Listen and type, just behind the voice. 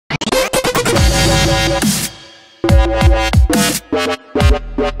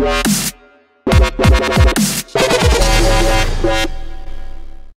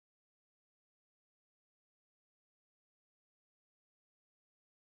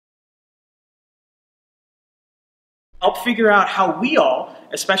Help figure out how we all,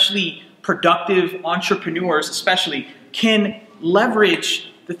 especially productive entrepreneurs especially, can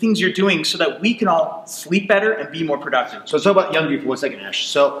leverage the things you're doing so that we can all sleep better and be more productive. So let's talk about Youngry for 1 second, Ash.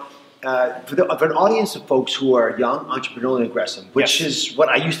 So for an audience of folks who are young, entrepreneurial, and aggressive, which is what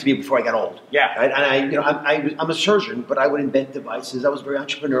I used to be before I got old. Yeah. Right? And I'm a surgeon, but I would invent devices. I was very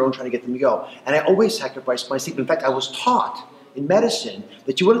entrepreneurial and trying to get them to go. And I always sacrificed my sleep. In fact, I was taught in medicine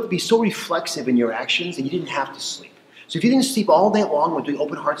that you wanted to be so reflexive in your actions that you didn't have to sleep. So if you didn't sleep all day long when doing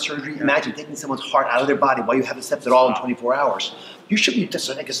open heart surgery, imagine taking someone's heart out of their body while you haven't slept at all in 24 hours. You should be just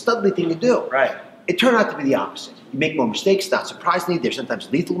like a studly thing to do. Right. It turned out to be the opposite. You make more mistakes, not surprisingly. There's sometimes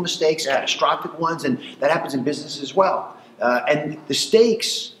lethal mistakes, catastrophic ones, and that happens in business as well. And the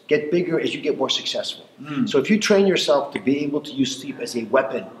stakes get bigger as you get more successful. So if you train yourself to be able to use sleep as a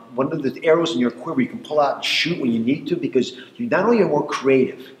weapon, one of the arrows in your quiver you can pull out and shoot when you need to, because you not only are more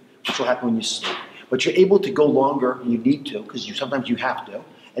creative, which will happen when you sleep, but you're able to go longer when you need to, because sometimes you have to.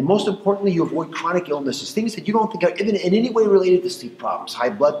 And most importantly, you avoid chronic illnesses, things that you don't think are even in any way related to sleep problems. High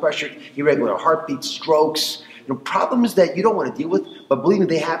blood pressure, irregular heartbeat, strokes, problems that you don't want to deal with, but believe me,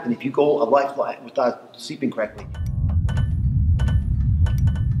 they happen if you go a life without sleeping correctly.